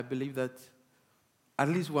I believe that at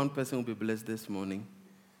least one person will be blessed this morning.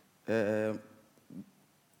 Uh,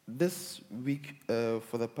 this week,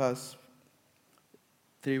 for the past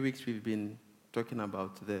 3 weeks, we've been talking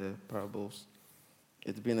about the parables.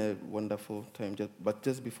 It's been a wonderful time. But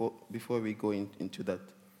just before we go into that,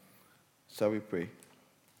 shall we pray?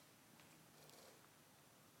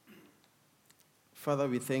 Father,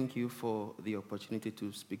 we thank you for the opportunity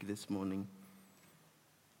to speak this morning.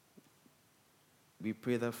 We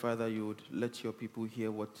pray that, Father, you would let your people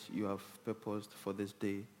hear what you have purposed for this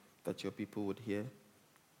day, that your people would hear.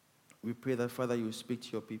 We pray that, Father, you speak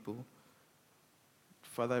to your people.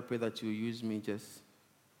 Father, I pray that you use me just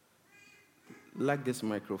like this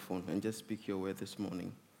microphone and just speak your word this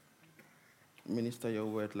morning. Minister your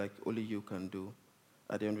word like only you can do.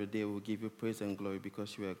 At the end of the day, we'll give you praise and glory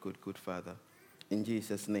because you are a good, good Father. In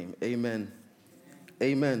Jesus' name, amen.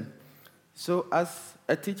 Amen. So as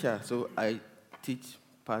a teacher, I teach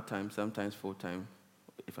part-time, sometimes full-time,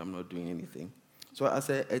 if I'm not doing anything. So as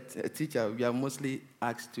a teacher, we are mostly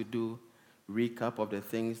asked to do recap of the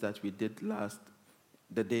things that we did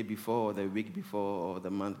the day before, or the week before, or the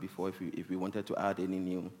month before, if we wanted to add any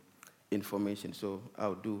new information. So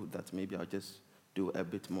I'll do that. Maybe I'll just do a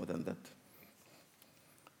bit more than that.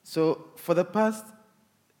 So for the past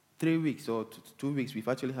 3 weeks or 2 weeks, we've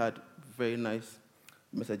actually had very nice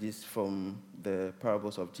messages from the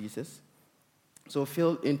parables of Jesus. So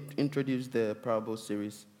Phil introduced the parable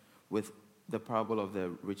series with the parable of the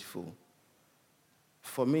rich fool.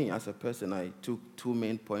 For me, as a person, I took 2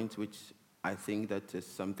 main points, which I think that is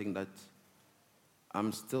something that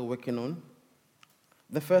I'm still working on.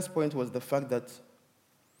 The first point was the fact that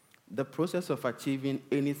the process of achieving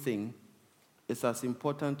anything is as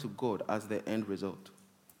important to God as the end result.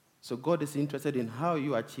 So God is interested in how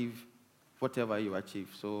you achieve whatever you achieve.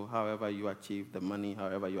 So however you achieve the money,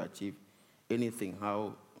 however you achieve anything,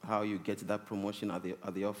 how you get that promotion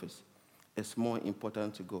at the office, is more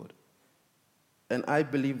important to God. And I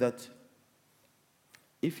believe that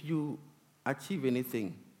if you achieve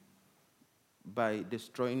anything by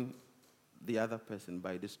destroying the other person,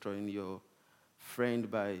 by destroying your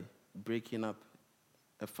friend, by breaking up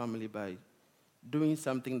a family, by doing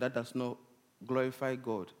something that does not glorify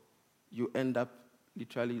God, you end up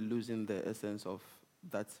literally losing the essence of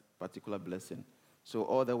that particular blessing. So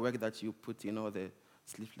all the work that you put in, all the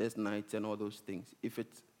sleepless nights and all those things, if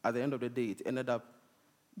at the end of the day, it ended up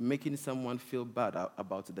making someone feel bad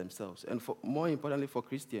about themselves. And more importantly, for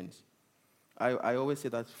Christians, I always say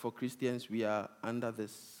that for Christians, we are under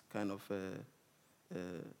this kind of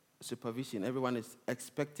supervision. Everyone is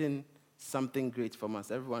expecting something great from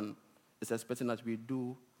us. Everyone is expecting that we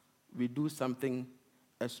do something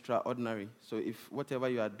extraordinary. So if whatever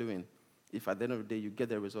you are doing, if at the end of the day you get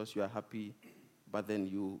the results, you are happy, but then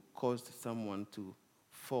you caused someone to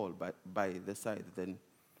fall by the side, then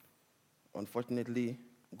unfortunately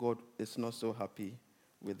God is not so happy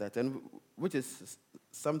with that. And which is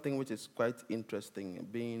something which is quite interesting,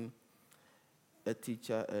 being a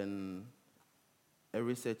teacher and a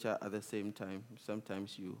researcher at the same time.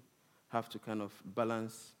 Sometimes you have to kind of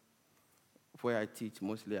balance. Where I teach,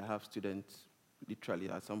 mostly I have students literally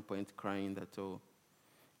at some point crying that, oh,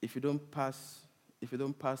 if you don't pass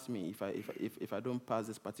me, if I don't pass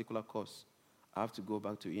this particular course, I have to go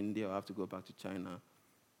back to India or I have to go back to China.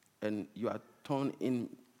 And you are torn in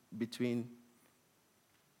between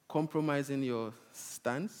compromising your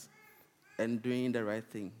stance and doing the right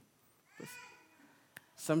thing.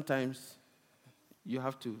 Sometimes you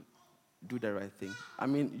have to do the right thing. I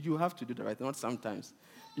mean, you have to do the right thing, not sometimes.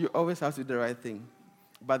 You always have to do the right thing.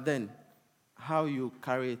 But then, how you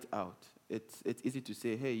carry it out, it's easy to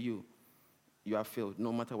say, hey, you have failed.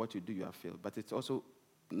 No matter what you do, you have failed. But it's also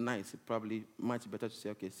nice, probably much better to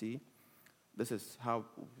say, okay, see, this is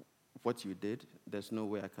what you did. There's no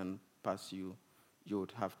way I can pass you. You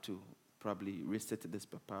would have to probably reset this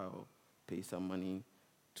paper or pay some money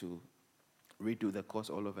to redo the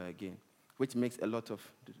course all over again, which makes a lot of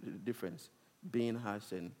difference, being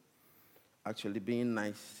harsh and actually being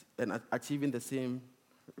nice and achieving the same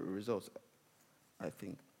results, I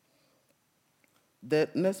think. The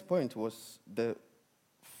next point was the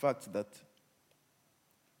fact that,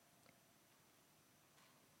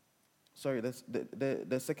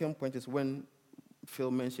 the second point is when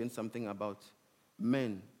Phil mentioned something about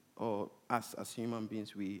men or us as human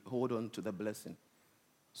beings, we hold on to the blessing.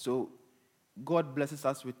 So God blesses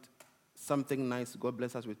us with something nice. God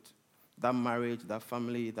blesses us with that marriage, that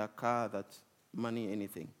family, that car, that money,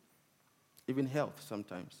 anything. Even health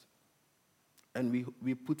sometimes. And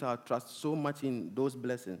we put our trust so much in those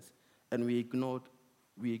blessings, and we ignore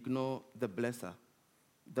the blesser,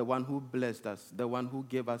 the one who blessed us, the one who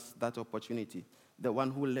gave us that opportunity, the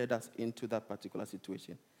one who led us into that particular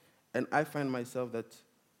situation. And I find myself that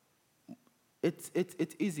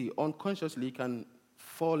it's easy. Unconsciously, you can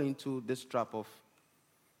fall into this trap of,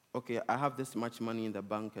 okay, I have this much money in the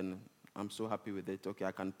bank and I'm so happy with it. Okay,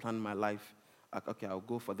 I can plan my life. Okay, I'll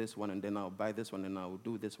go for this one and then I'll buy this one and I'll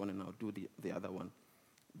do this one and I'll do the other one.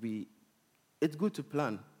 It's good to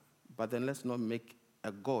plan, but then let's not make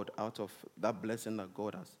a God out of that blessing that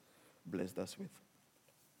God has blessed us with.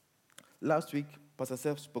 Last week, Pastor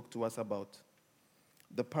Seth spoke to us about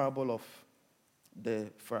the parable of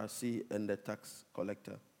the Pharisee and the tax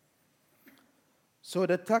collector. So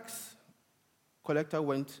the tax collector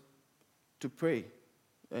went to pray,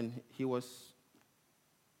 and he was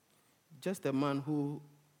just a man who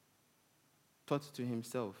thought to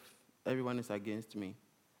himself, everyone is against me.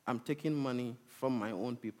 I'm taking money from my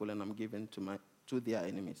own people and I'm giving to their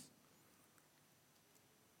enemies.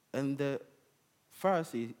 And the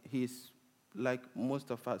Pharisee, he's like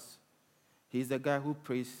most of us. He's a guy who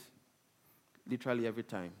prays literally every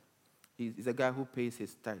time. He's a guy who pays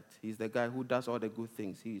his tithe. He's the guy who does all the good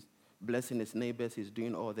things. He's blessing his neighbors. He's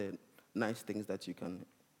doing all the nice things that you can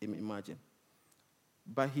imagine.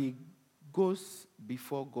 But he goes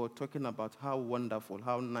before God talking about how wonderful,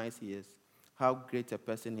 how nice he is, how great a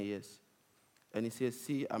person he is. And he says,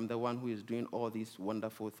 see, I'm the one who is doing all these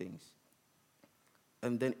wonderful things.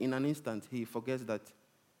 And then in an instant, he forgets that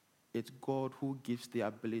it's God who gives the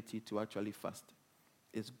ability to actually fast.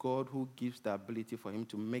 It's God who gives the ability for him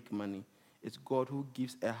to make money. It's God who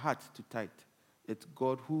gives a heart to tithe. It's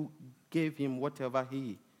God who gave him whatever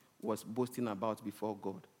he was boasting about before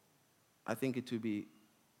God. I think it would be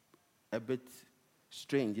a bit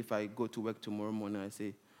strange if I go to work tomorrow morning and I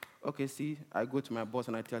say, okay, see, I go to my boss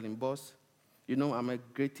and I tell him, boss, you know, I'm a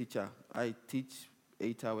great teacher. I teach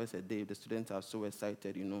 8 hours a day. The students are so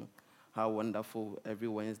excited, you know, how wonderful. Every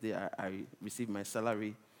Wednesday I receive my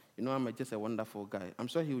salary. You know, I'm just a wonderful guy. I'm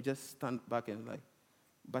sure he will just stand back and like,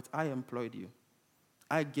 but I employed you.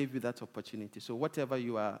 I gave you that opportunity. So whatever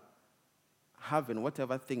you are having,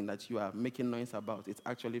 whatever thing that you are making noise about, it's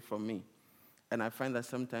actually from me. And I find that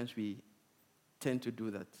sometimes we tend to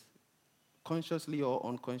do that. Consciously or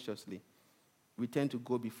unconsciously, we tend to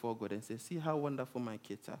go before God and say, see how wonderful my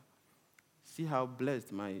kids are. See how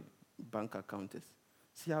blessed my bank account is.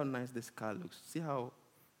 See how nice this car looks. See how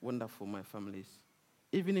wonderful my family is.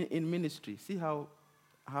 Even in ministry, see how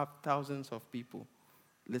I have thousands of people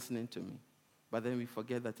listening to me. But then we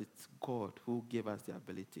forget that it's God who gave us the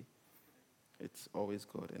ability. It's always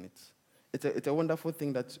God. And it's a wonderful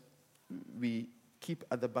thing that we keep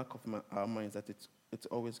at the back of our minds, that it's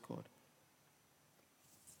always God.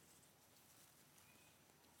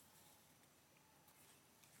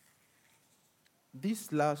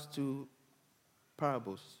 These last two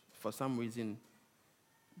parables, for some reason,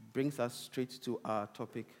 brings us straight to our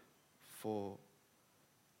topic for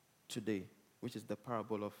today, which is the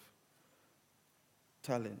parable of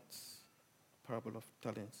talents. Parable of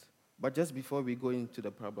talents. But just before we go into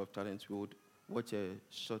the parable of talents, we would watch a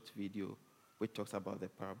short video which talks about the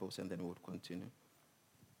parables, and then we would continue.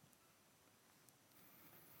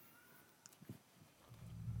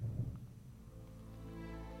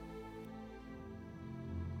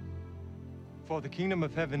 For the kingdom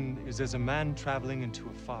of heaven is as a man traveling into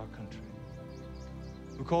a far country,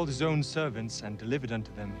 who called his own servants and delivered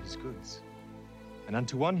unto them his goods. And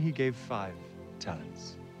unto one he gave 5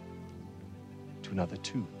 talents, to another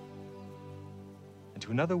 2, and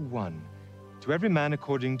to another 1, to every man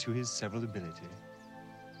according to his several ability.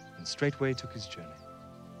 And straightway took his journey.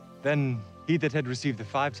 Then he that had received the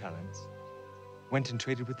 5 talents went and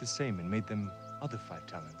traded with the same, and made them other 5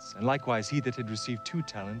 talents. And likewise he that had received 2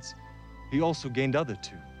 talents, he also gained other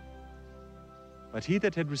 2. But he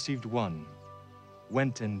that had received 1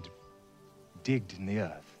 went and digged in the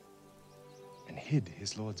earth and hid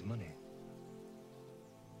his Lord's money.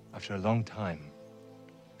 After a long time,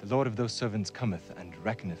 the Lord of those servants cometh and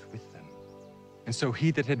reckoneth with them. And so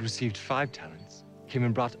he that had received 5 talents came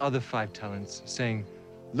and brought other 5 talents, saying,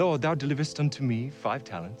 Lord, thou deliverest unto me 5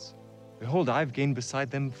 talents. Behold, I have gained beside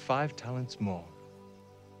them 5 talents more.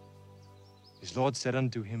 His Lord said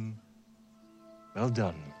unto him, Well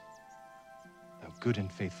done, thou good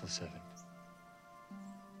and faithful servant.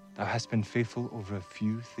 Thou hast been faithful over a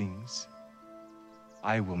few things.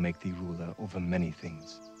 I will make thee ruler over many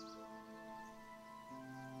things.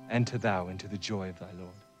 Enter thou into the joy of thy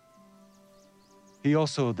Lord. He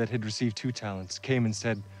also that had received 2 talents came and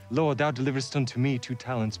said, Lord, thou deliverest unto me 2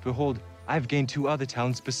 talents. Behold, I have gained 2 other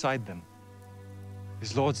talents beside them.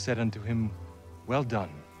 His Lord said unto him, Well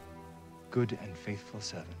done, good and faithful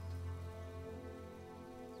servant.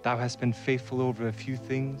 Thou hast been faithful over a few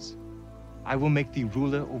things. I will make thee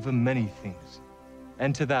ruler over many things.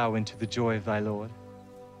 Enter thou into the joy of thy Lord.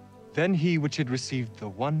 Then he which had received the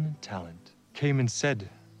 1 talent came and said,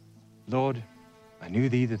 Lord, I knew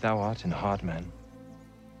thee that thou art an hard man,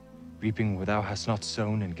 reaping where thou hast not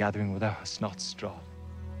sown, and gathering where thou hast not strawed.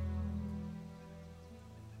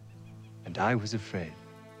 And I was afraid,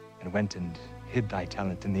 and went and hid thy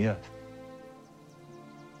talent in the earth.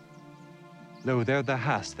 Lo, there thou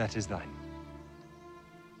hast that is thine.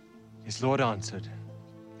 His Lord answered,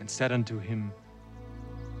 and said unto him,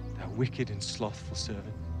 Thou wicked and slothful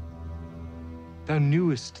servant, thou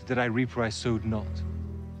knewest that I reap where I sowed not,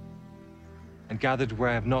 and gathered where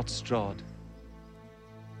I have not strawed.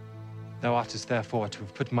 Thou oughtest therefore to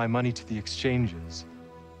have put my money to the exchangers,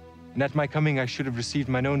 and at my coming I should have received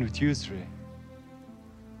mine own with usury.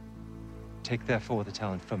 Take therefore the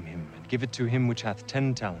talent from him, and give it to him which hath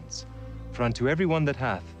 10 talents. For unto every one that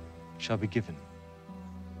hath shall be given,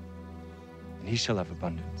 and he shall have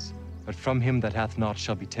abundance. But from him that hath not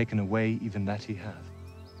shall be taken away even that he hath.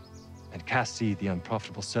 And cast ye the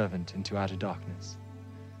unprofitable servant into outer darkness.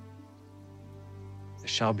 There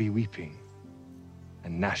shall be weeping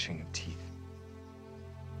and gnashing of teeth.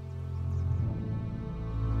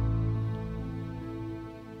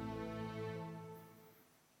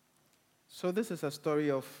 So this is a story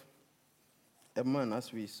of a man,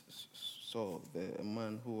 as we saw, a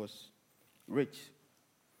man who was rich.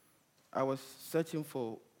 I was searching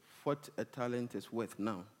for what a talent is worth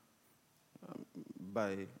now.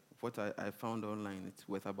 By what I found online, it's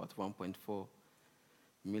worth about $1.4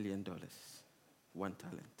 million, 1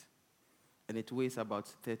 talent. And it weighs about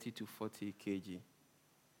 30 to 40 kg.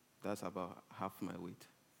 That's about half my weight.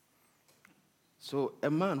 So a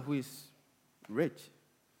man who is rich,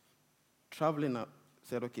 traveling up,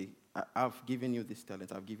 said, okay, I've given you this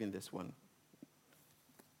talent. I've given this one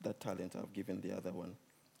that talent. I've given the other one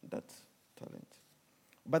that talent.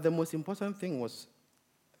 But the most important thing was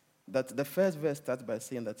that the first verse starts by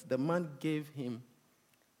saying that the man gave him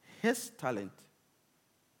his talent.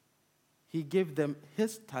 He gave them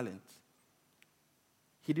his talent.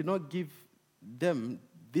 He did not give them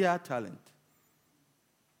their talent.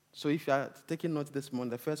 So if you are taking notes this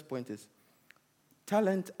morning, the first point is,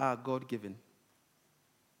 talents are God-given.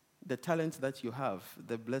 The talents that you have,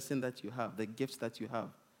 the blessing that you have, the gifts that you have,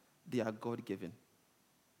 they are God-given.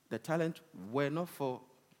 The talents were not for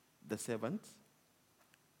the servants.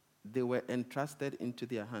 They were entrusted into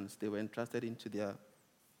their hands. They were entrusted into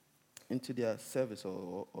their service,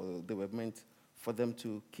 or they were meant for them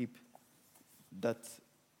to keep that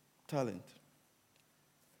talent.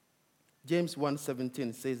 James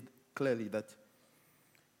 1:17 says clearly that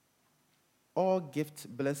all gifts,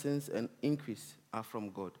 blessings, and increase are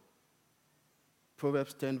from God.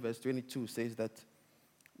 Proverbs 10 verse 22 says that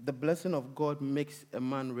the blessing of God makes a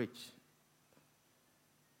man rich.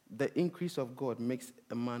 The increase of God makes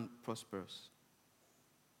a man prosperous.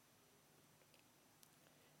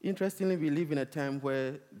 Interestingly, we live in a time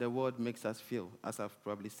where the world makes us feel, as I've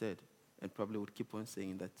probably said, and probably would keep on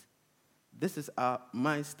saying, that this is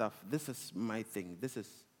my stuff, this is my thing, this is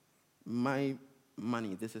my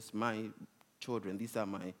money, this is my children, these are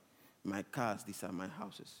my cars, these are my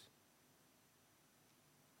houses.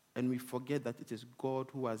 And we forget that it is God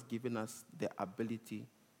who has given us the ability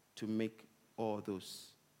to make all those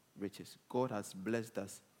riches. God has blessed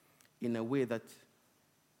us in a way that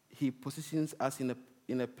he positions us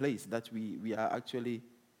in a place that we are actually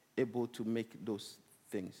able to make those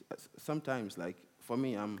things. Sometimes, like for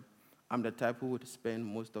me, I'm the type who would spend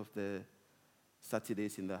most of the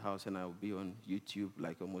Saturdays in the house, and I'll be on YouTube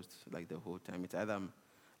like almost like the whole time. It's either I'm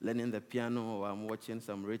learning the piano, or I'm watching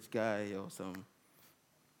some rich guy or some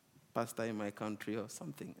pastor in my country or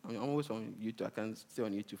something. I'm always on YouTube. I can stay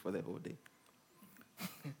on YouTube for the whole day.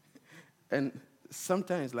 And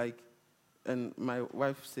sometimes, and my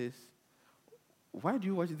wife says, why do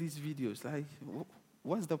you watch these videos? Like,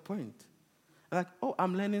 what's the point? I'm like, oh,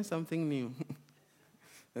 I'm learning something new.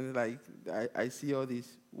 And I see all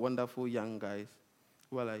these wonderful young guys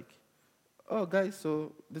who are like, oh, guys,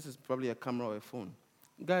 so this is probably a camera or a phone.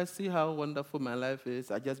 Guys, see how wonderful my life is.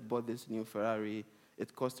 I just bought this new Ferrari.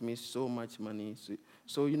 It cost me so much money.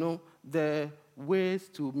 So the ways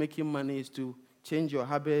to making money is to change your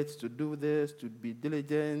habits, to do this, to be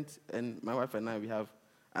diligent. And my wife and I, we have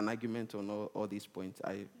an argument on all these points.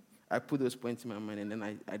 I put those points in my mind, and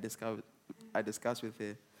then I discuss with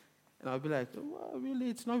her. And I'll be like, well, really,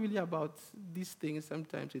 it's not really about these things.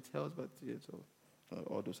 Sometimes it helps, but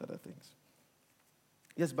all those other things.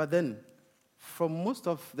 Yes, but then, from most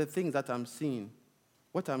of the things that I'm seeing,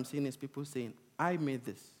 what I'm seeing is people saying, I made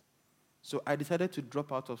this. So I decided to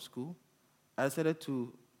drop out of school. I decided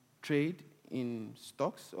to trade in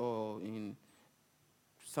stocks or in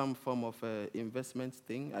some form of investment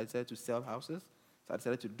thing. I decided to sell houses. So I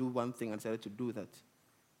decided to do one thing. I decided to do that.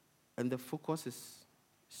 And the focus is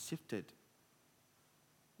shifted.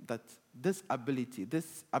 That this ability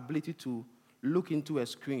to look into a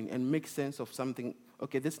screen and make sense of something,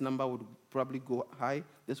 okay, this number would probably go high,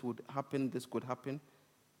 this would happen, this could happen.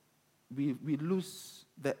 We lose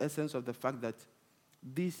the essence of the fact that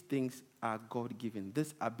these things are God-given.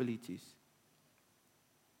 These abilities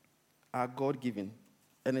are God-given.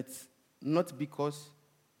 And it's not because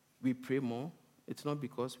we pray more. It's not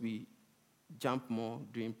because we jump more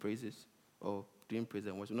during praises or during praise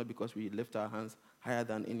and worship. Not because we lift our hands higher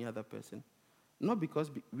than any other person. Not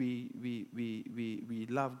because we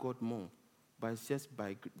love God more, but it's just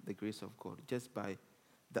by the grace of God, just by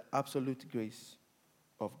the absolute grace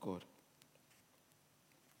of God.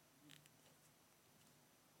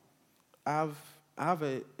 I have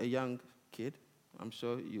a young kid. I'm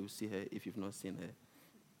sure you'll see her if you've not seen her.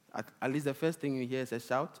 At least the first thing you hear is a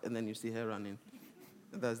shout, and then you see her running.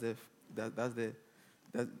 Those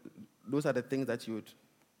are the things that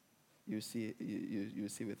you see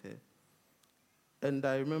with her. And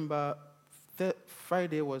I remember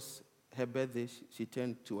Friday was her birthday. She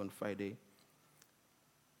turned 2 on Friday.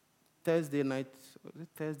 Thursday night,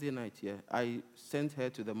 yeah, I sent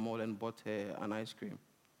her to the mall and bought her an ice cream,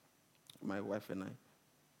 my wife and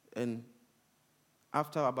I. And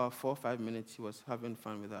after about 4 or 5 minutes, she was having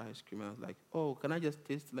fun with the ice cream. And I was like, oh, can I just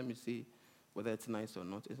taste? Let me see whether it's nice or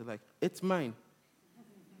not. It's like, it's mine.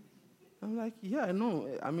 I'm like, yeah, I know.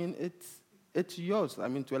 I mean, it's yours, I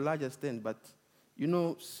mean, to a large extent. But, you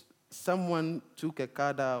know, someone took a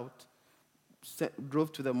card out,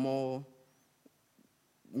 drove to the mall,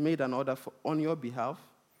 made an order on your behalf,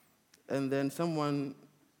 and then someone,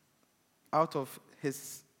 out of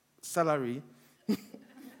his salary,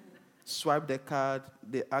 swiped the card,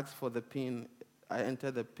 they asked for the PIN, I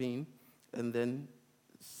entered the PIN, and then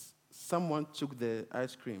someone took the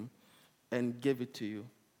ice cream and gave it to you.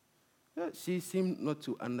 She seemed not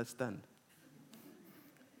to understand.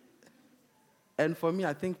 And for me,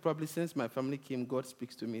 I think probably since my family came, God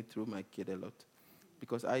speaks to me through my kid a lot.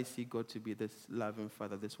 Because I see God to be this loving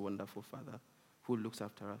father, this wonderful father who looks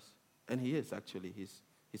after us. And he is, actually. He's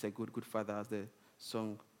a good, good father, as the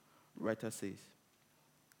songwriter says.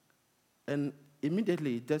 And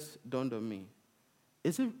immediately it just dawned on me.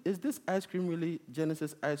 Is this ice cream really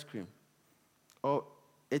Genesis ice cream? Or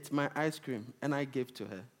it's my ice cream and I gave to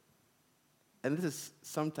her? And this is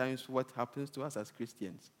sometimes what happens to us as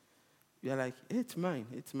Christians. We are like, it's mine.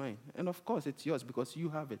 And of course it's yours because you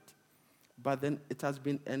have it. But then it has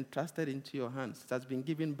been entrusted into your hands. It has been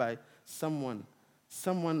given by someone.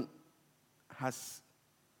 Someone has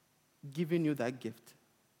given you that gift.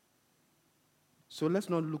 So let's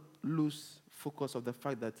not lose focus of the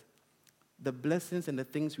fact that the blessings and the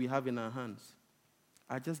things we have in our hands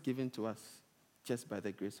are just given to us just by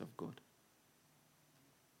the grace of God.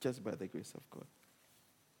 Just by the grace of God.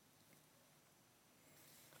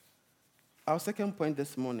 Our second point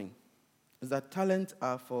this morning is that talents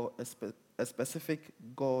are for a specific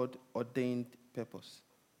God-ordained purpose.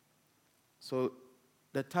 So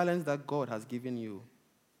the talents that God has given you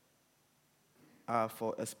are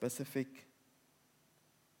for a specific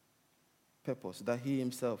purpose that he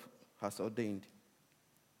himself has ordained.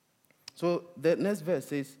 So the next verse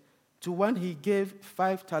says, to one he gave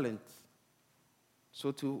 5 talents.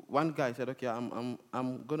 So to one guy, he said, okay, I'm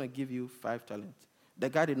going to give you 5 talents. The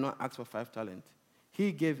guy did not ask for 5 talents.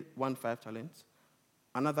 He gave one 5 talents.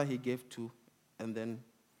 Another he gave 2. And then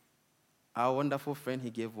our wonderful friend, he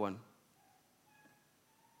gave 1.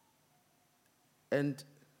 And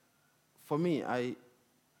for me, I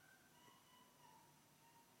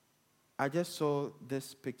just saw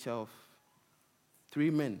this picture of 3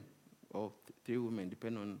 men or 3 women,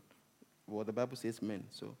 depending on what the Bible says men,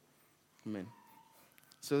 so men.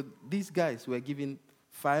 So these guys were given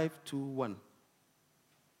 5 to 1.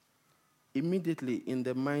 Immediately in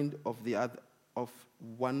the mind of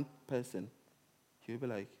one person, he'll be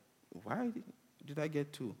like, why did I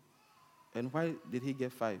get 2? And why did he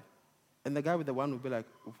get 5? And the guy with the 1 will be like,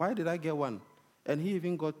 why did I get 1? And he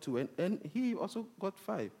even got 2, and he also got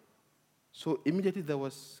 5. So immediately there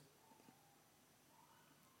was,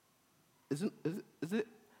 is it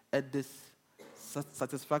a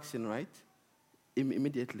dissatisfaction, right?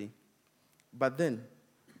 Immediately. But then,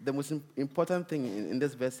 the most important thing in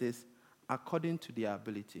this verse is, according to their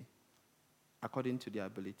ability. According to their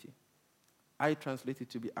ability. I translate it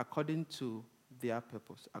to be according to their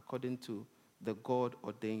purpose, according to the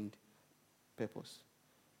God-ordained purpose.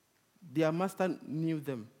 Their master knew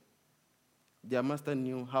them. Their master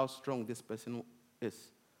knew how strong this person is,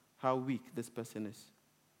 how weak this person is.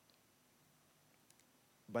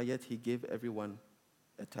 But yet he gave everyone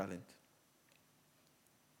a talent.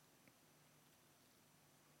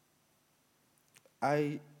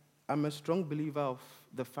 I am a strong believer of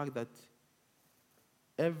the fact that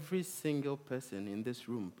every single person in this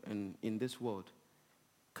room and in this world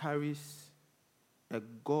carries a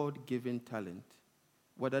God-given talent.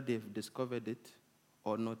 Whether they've discovered it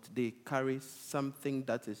or not, they carry something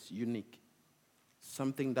that is unique,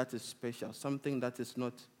 something that is special, something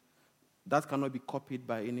that cannot be copied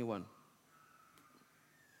by anyone.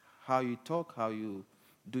 How you talk, how you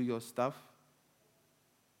do your stuff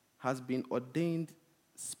has been ordained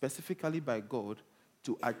specifically by God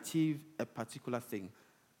to achieve a particular thing.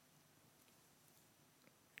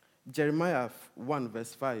 Jeremiah 1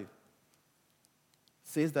 verse 5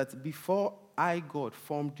 says that before I, God,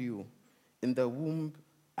 formed you, in the womb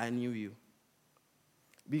I knew you.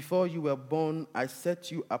 Before you were born, I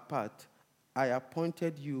set you apart. I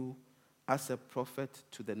appointed you as a prophet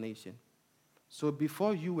to the nation. So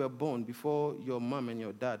before you were born, before your mom and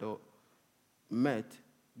your dad met,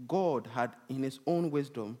 God had, in his own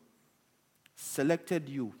wisdom, selected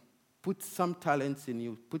you, put some talents in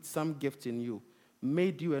you, put some gifts in you,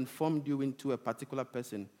 made you and formed you into a particular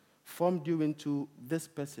person, formed you into this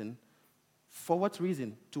person. For what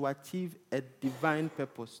reason? To achieve a divine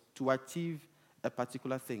purpose, to achieve a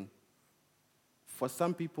particular thing. For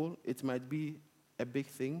some people, it might be a big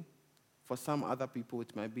thing. For some other people,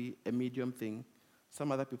 it might be a medium thing.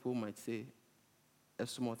 Some other people might say a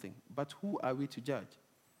small thing. But who are we to judge?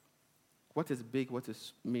 What is big? What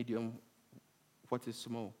is medium? What is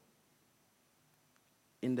small?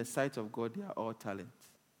 In the sight of God, they are all talents.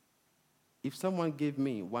 If someone gave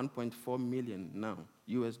me 1.4 million now,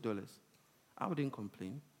 US dollars, I wouldn't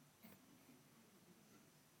complain.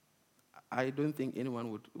 I don't think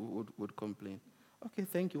anyone would complain. Okay,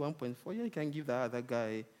 thank you, 1.4. Yeah, you can give the other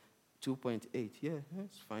guy 2.8. Yeah,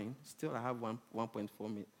 that's fine. Still, I have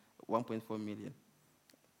 1.4 million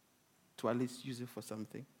to at least use it for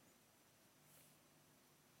something.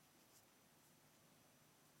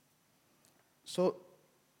 So,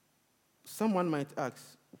 someone might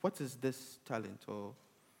ask, what is this talent? Or,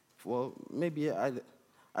 well, maybe I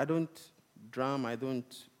don't drum, I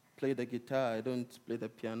don't play the guitar, I don't play the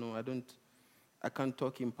piano, I can't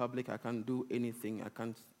talk in public, I can't do anything, I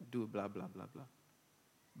can't do blah, blah, blah, blah.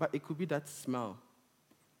 But it could be that smile.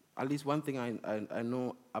 At least one thing I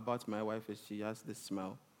know about my wife is she has this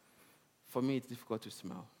smile. For me, it's difficult to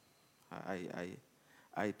smile.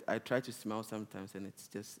 I try to smile sometimes, and it's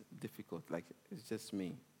just difficult. Like, it's just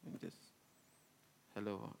me. I'm just,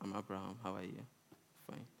 hello, I'm Abraham, how are you?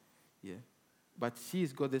 Fine, yeah. But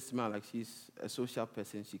she's got this smile, like she's a social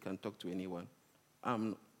person, she can talk to anyone.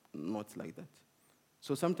 I'm not like that.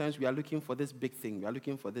 So sometimes we are looking for this big thing. We are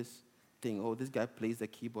looking for this thing. Oh, this guy plays the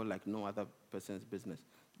keyboard like no other person's business.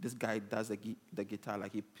 This guy does the guitar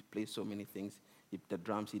like he plays so many things. The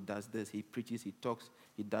drums, he does this. He preaches, he talks,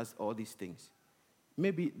 he does all these things.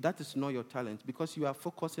 Maybe that is not your talent because you are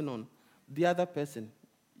focusing on the other person.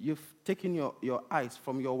 You've taken your eyes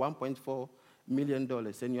from your $1.4 million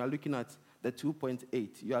and you are looking at the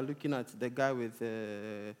 2.8. You are looking at the guy with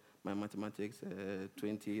my mathematics,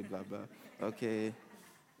 20, blah, blah. Okay,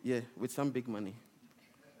 yeah, with some big money.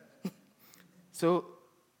 So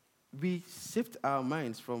we shift our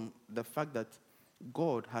minds from the fact that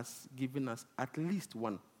God has given us at least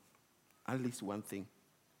one thing.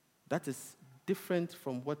 That is different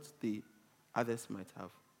from what the others might have.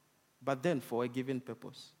 But then for a given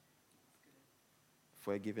purpose.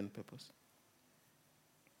 For a given purpose.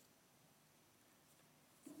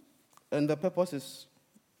 And the purpose is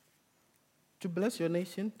to bless your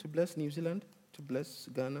nation, to bless New Zealand, to bless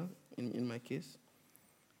Ghana, in my case,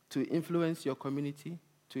 to influence your community,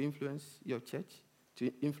 to influence your church,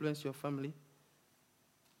 to influence your family.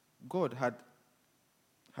 God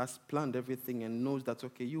has planned everything and knows that,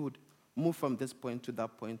 okay, you would move from this point to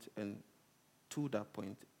that point and to that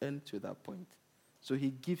point and to that point. So he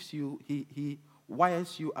gives you, he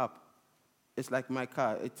wires you up. It's like my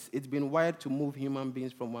car. It's been wired to move human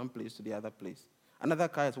beings from one place to the other place. Another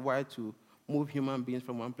car is wired to move human beings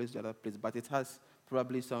from one place to the other place, but it has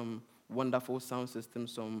probably some wonderful sound system,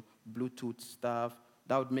 some Bluetooth stuff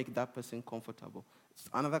that would make that person comfortable.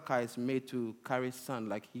 Another car is made to carry sand,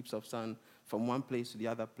 like heaps of sand, from one place to the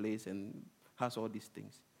other place and has all these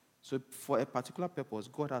things. So for a particular purpose,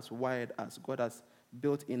 God has wired us. God has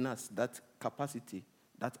built in us that capacity,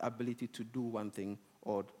 that ability to do one thing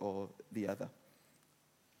or the other.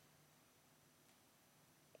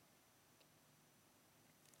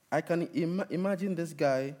 I can imagine this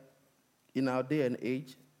guy in our day and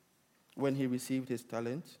age when he received his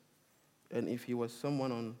talent. And if he was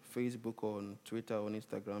someone on Facebook or on Twitter or on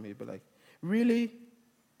Instagram, he'd be like, really?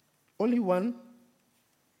 Only one?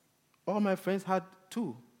 All my friends had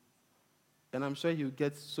two. And I'm sure he would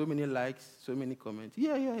get so many likes, so many comments.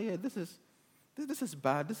 Yeah, this is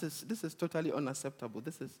bad. This is totally unacceptable.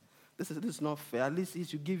 This is not fair. At least he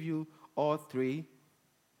should give you all three,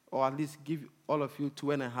 or at least give all of you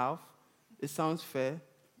 2.5. It sounds fair.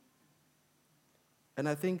 And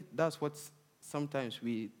I think that's what sometimes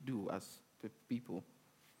we do as people.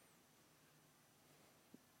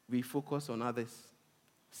 We focus on others.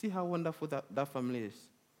 See how wonderful that family is.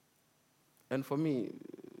 And for me,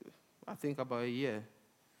 I think about a year,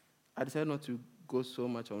 I decided not to go so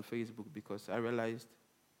much on Facebook because I realized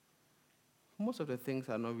most of the things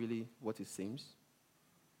are not really what it seems.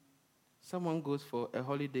 Someone goes for a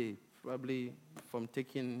holiday, probably from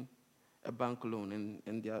taking a bank loan,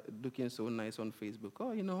 and they are looking so nice on Facebook.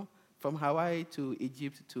 Oh, from Hawaii to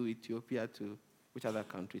Egypt to Ethiopia to which other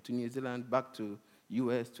country? To New Zealand, back to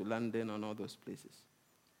US, to London, and all those places.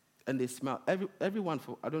 And they smile. Everyone,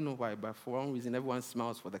 I don't know why, but for one reason, everyone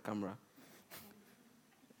smiles for the camera.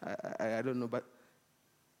 I don't know, but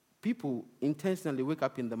people intentionally wake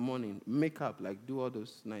up in the morning, make up, like do all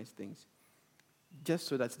those nice things, just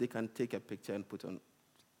so that they can take a picture and put on.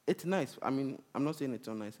 It's nice. I mean, I'm not saying it's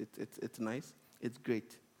not nice. It's nice. It's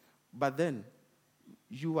great. But then,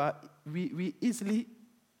 we easily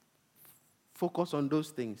focus on those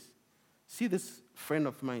things. See this friend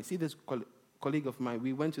of mine, see this colleague of mine.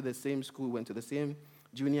 We went to the same school, went to the same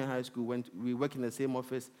junior high school, we work in the same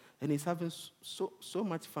office, and he's having so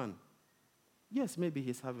much fun. Yes, maybe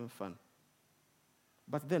he's having fun.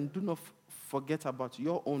 But then do not forget about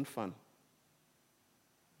your own fun.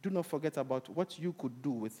 Do not forget about what you could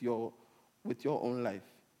do with your own life.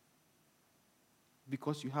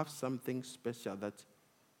 Because you have something special that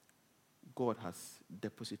God has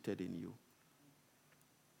deposited in you.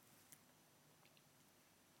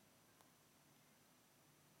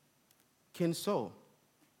 King Saul,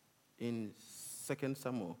 in 2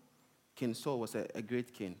 Samuel, King Saul was a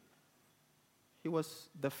great king. He was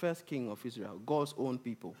the first king of Israel, God's own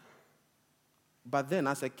people. But then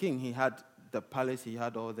as a king, he had the palace, he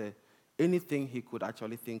had anything he could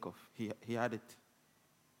actually think of, he had it.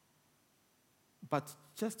 But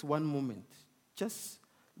just one moment, just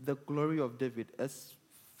the glory of David, a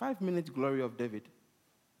 5-minute glory of David.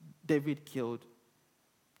 David killed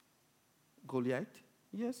Goliath.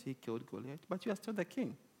 Yes, he killed Goliath, but you are still the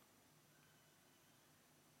king.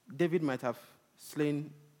 David might have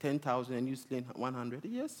slain 10,000 and you slain 100.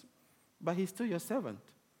 Yes, but he's still your servant.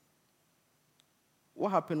 What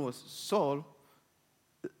happened was Saul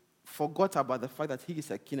forgot about the fact that he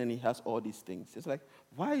is a king and he has all these things. It's like,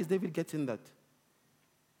 why is David getting that?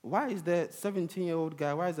 Why is the 17-year-old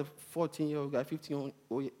guy, why is the 14-year-old guy,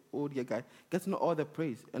 15-year-old guy getting all the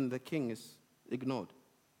praise and the king is ignored?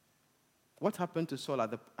 What happened to Saul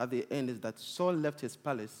at the end is that Saul left his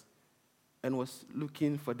palace and was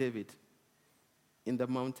looking for David in the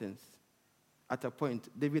mountains. At a point,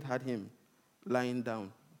 David had him lying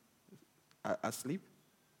down, asleep,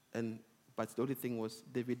 but the only thing was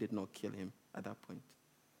David did not kill him at that point.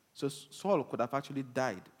 So Saul could have actually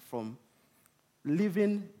died from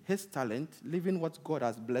living his talent, living what God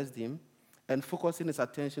has blessed him, and focusing his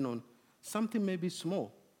attention on something maybe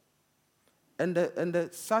small. And the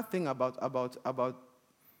sad thing about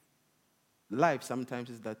life sometimes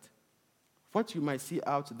is that what you might see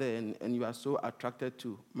out there and you are so attracted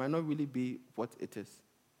to might not really be what it is.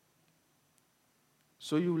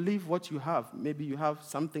 So you leave what you have. Maybe you have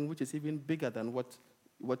something which is even bigger than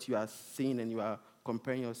what you are seeing and you are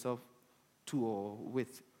comparing yourself to or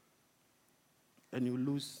with. And you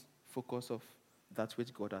lose focus of that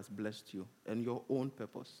which God has blessed you and your own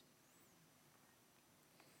purpose.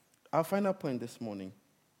 Our final point this morning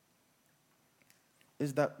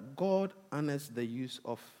is that God honors the use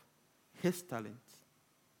of his talent.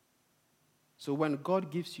 So when God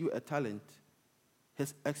gives you a talent,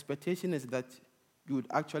 his expectation is that you would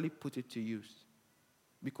actually put it to use.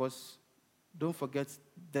 Because don't forget,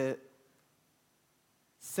 the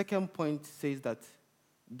second point says that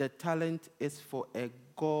the talent is for a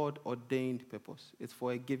God-ordained purpose. It's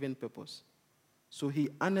for a given purpose. So he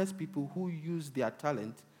honors people who use their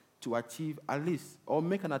talent to achieve at least, or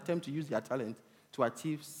make an attempt to use their talent to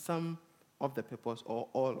achieve some of the purpose or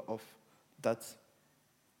all of that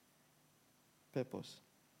purpose.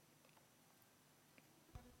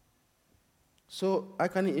 So I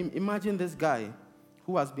can imagine this guy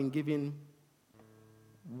who has been given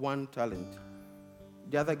 1 talent.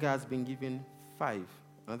 The other guy has been given 5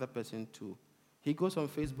 another person 2. He goes on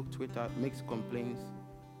Facebook, Twitter, makes complaints.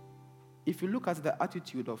 If you look at the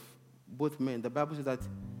attitude of both men, the Bible says that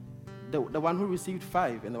the one who received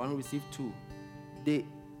 5 and the one who received 2, they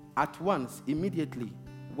at once, immediately,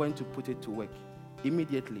 went to put it to work.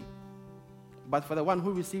 Immediately. But for the one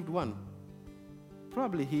who received 1,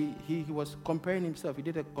 probably he was comparing himself. He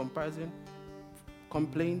did a comparison,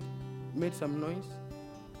 complained, made some noise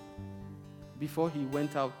before he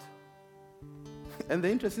went out. And the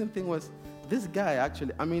interesting thing was, this guy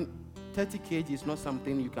actually, 30 kg is not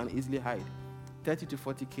something you can easily hide. 30 to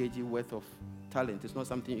 40 kg worth of talent is not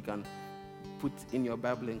something you can put in your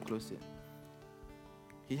Bible and close it.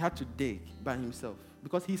 He had to dig by himself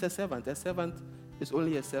because he's a servant. A servant is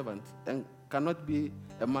only a servant and cannot be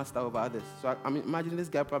a master over others. So imagine this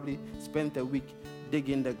guy probably spent a week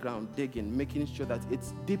digging the ground, making sure that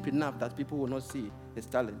it's deep enough that people will not see his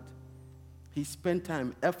talent. He spent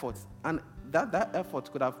time, effort, and that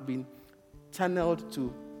effort could have been channeled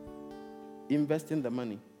to investing the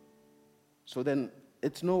money. So then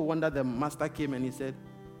it's no wonder the master came and he said,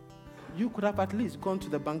 you could have at least gone to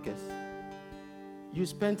the bankers. You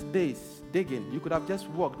spent days digging. You could have just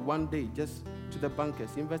walked one day just to the bankers,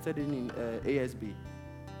 invested in ASB,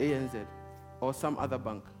 ANZ, or some other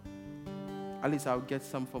bank. At least I'll get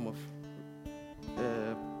some form of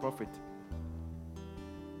profit.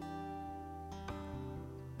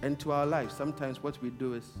 And to our lives, sometimes what we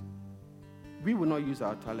do is we will not use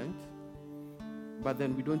our talent, but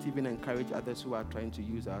then we don't even encourage others who are trying to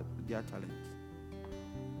use their talent.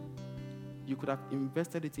 You could have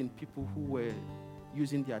invested it in people who were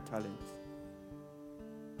using their talent.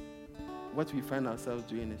 What we find ourselves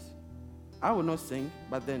doing is, I will not sing,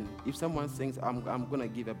 but then if someone sings, I'm going to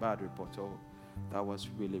give a bad report. Oh, that was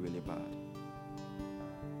really, really bad.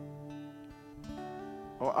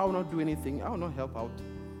 Or I will not do anything. I will not help out.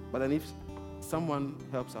 But then if someone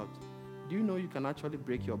helps out, do you know you can actually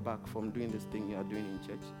break your back from doing this thing you are doing in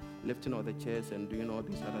church? Lifting all the chairs and doing all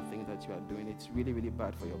these other things that you are doing. It's really, really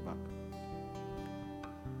bad for your back.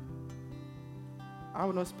 I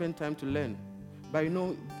will not spend time to learn. But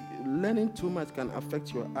learning too much can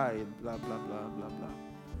affect your eye, blah, blah, blah, blah, blah.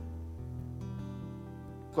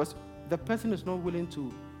 Because the person is not willing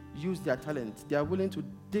to use their talent. They are willing to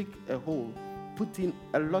dig a hole, put in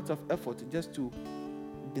a lot of effort just to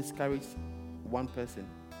discourage one person,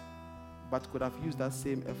 but could have used that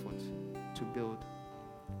same effort to build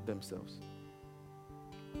themselves.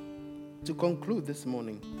 To conclude this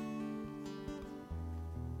morning,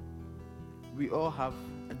 we all have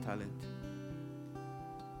a talent.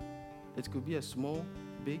 It could be a small,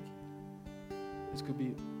 big. It could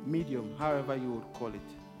be medium, however you would call it.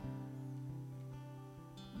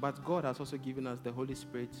 But God has also given us the Holy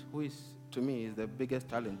Spirit, who is, to me, is the biggest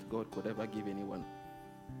talent God could ever give anyone.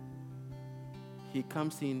 He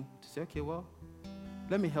comes in to say, okay, well,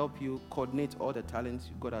 let me help you coordinate all the talents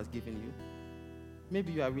God has given you.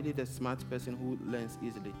 Maybe you are really the smart person who learns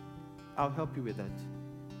easily. I'll help you with that.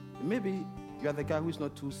 Maybe you are the guy who's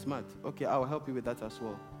not too smart. Okay, I'll help you with that as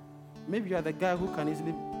well. Maybe you are the guy who can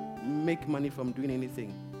easily make money from doing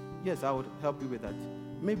anything. Yes, I would help you with that.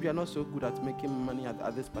 Maybe you're not so good at making money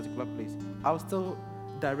at this particular place. I'll still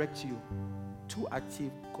direct you to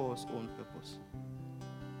achieve God's own purpose.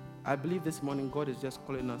 I believe this morning God is just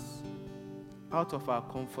calling us out of our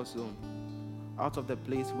comfort zone, out of the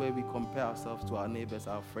place where we compare ourselves to our neighbors,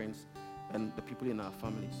 our friends, and the people in our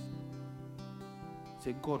families.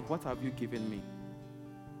 Say, God, what have you given me?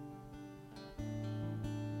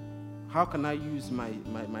 How can I use my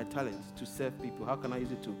talents to serve people? How can I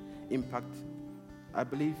use it to impact? I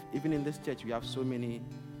believe even in this church, we have so many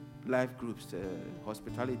life groups,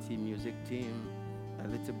 hospitality, music team, a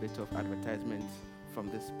little bit of advertisement from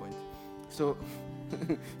this point. So,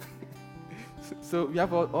 so we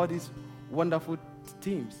have all these wonderful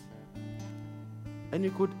teams. And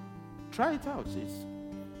you could try it out. It's,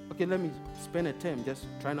 okay, let me spend a term just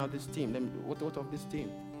trying out this team. What of this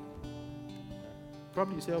team?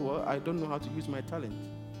 Probably you say, well, I don't know how to use my talent.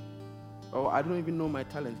 Or I don't even know my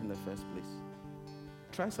talent in the first place.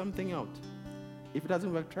 Try something out. If it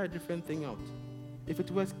doesn't work, try a different thing out. If it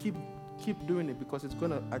works, keep doing it because it's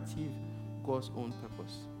going to achieve God's own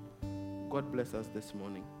purpose. God bless us this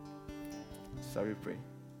morning. Shall we pray?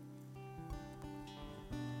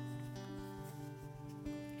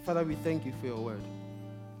 Father, we thank you for your word.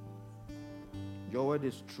 Your word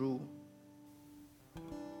is true,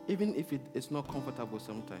 even if it is not comfortable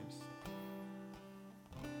sometimes.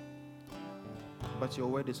 But your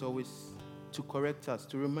word is always to correct us,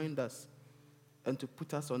 to remind us, and to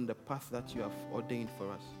put us on the path that you have ordained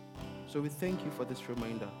for us. So we thank you for this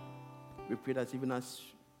reminder. We pray that even as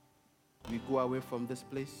we go away from this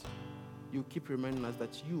place, you keep reminding us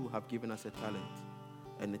that you have given us a talent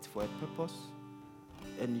and it's for a purpose,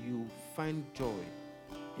 and you find joy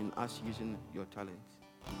in us using your talent.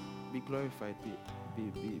 Be glorified,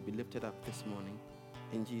 be lifted up this morning.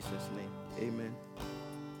 In Jesus' name, amen.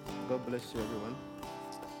 God bless you, everyone.